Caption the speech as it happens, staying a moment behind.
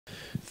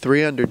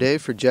3-under day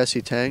for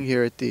Jessy Tang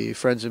here at the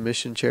Friends of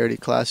Mission Charity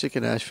Classic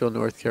in Asheville,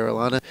 North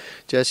Carolina.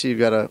 Jessy, you've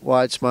got a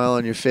wide smile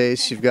on your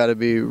face. You've got to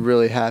be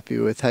really happy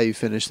with how you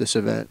finished this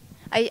event.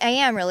 I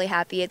am really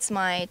happy. It's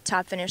my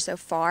top finish so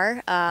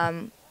far.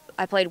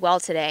 I played well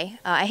today.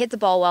 I hit the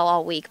ball well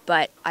all week,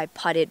 but I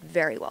putted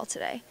very well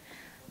today.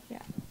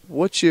 Yeah.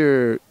 What's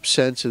your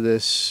sense of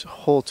this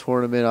whole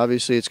tournament?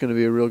 Obviously, it's going to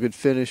be a real good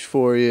finish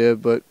for you,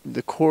 but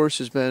the course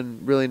has been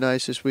really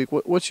nice this week.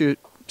 What's your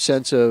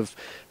sense of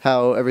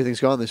how everything's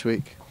gone this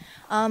week?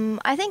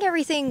 I think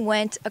everything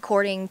went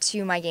according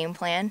to my game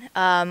plan.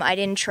 I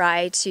didn't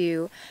try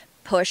to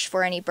push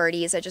for any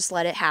birdies. I just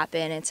let it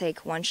happen and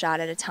take one shot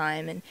at a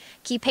time and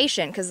keep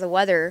patient because the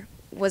weather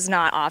was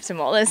not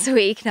optimal this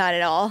week, not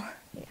at all.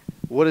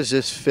 What does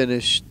this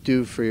finish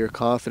do for your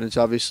confidence?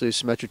 Obviously,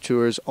 Symetra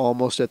Tour is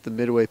almost at the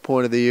midway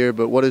point of the year,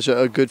 but what does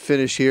a good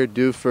finish here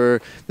do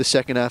for the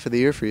second half of the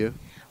year for you?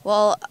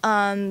 Well,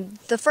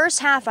 the first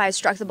half I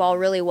struck the ball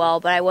really well,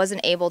 but I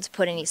wasn't able to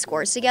put any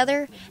scores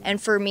together.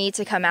 And for me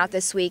to come out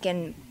this week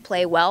and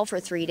play well for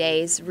 3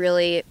 days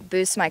really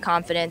boosts my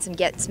confidence and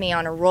gets me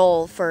on a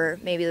roll for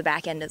maybe the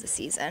back end of the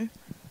season.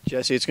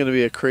 Jessy, it's going to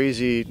be a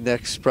crazy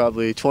next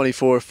probably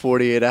 24,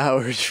 48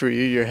 hours for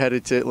you. You're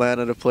headed to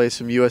Atlanta to play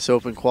some U.S.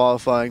 Open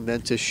qualifying,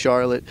 then to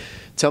Charlotte.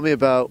 Tell me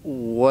about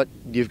what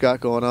you've got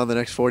going on the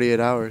next 48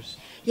 hours.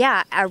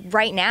 Yeah,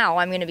 right now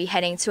I'm going to be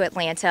heading to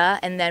Atlanta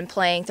and then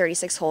playing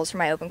 36 holes for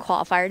my Open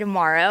qualifier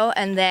tomorrow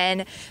and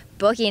then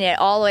booking it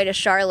all the way to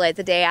Charlotte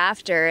the day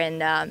after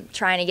and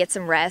trying to get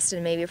some rest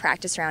and maybe a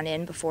practice round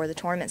in before the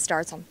tournament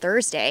starts on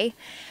Thursday.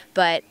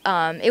 But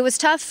it was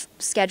tough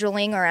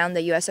scheduling around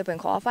the U.S. Open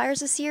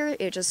qualifiers this year.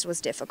 It just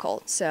was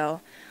difficult.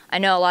 So I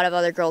know a lot of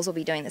other girls will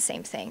be doing the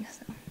same thing.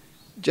 So.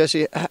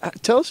 Jessy,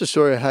 tell us a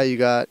story of how you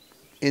got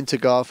into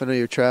golf. I know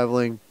you're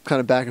traveling kind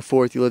of back and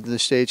forth. You lived in the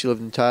States, you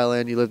lived in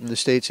Thailand, you lived in the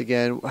States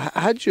again.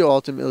 How did you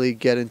ultimately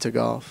get into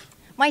golf?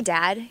 My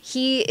dad,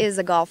 he is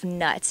a golf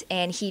nut,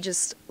 and he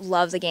just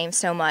loves the game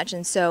so much.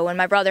 And so when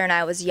my brother and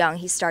I was young,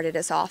 he started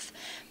us off.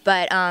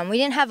 But we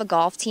didn't have a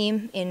golf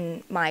team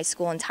in my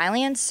school in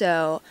Thailand,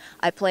 so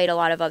I played a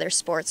lot of other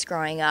sports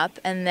growing up.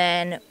 And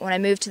then when I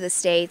moved to the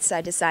States,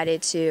 I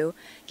decided to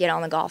get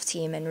on the golf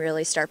team and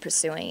really start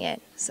pursuing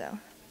it. So.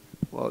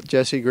 Well,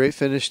 Jessy, great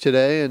finish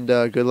today, and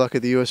good luck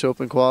at the U.S.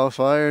 Open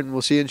qualifier, and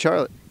we'll see you in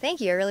Charlotte. Thank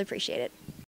you. I really appreciate it.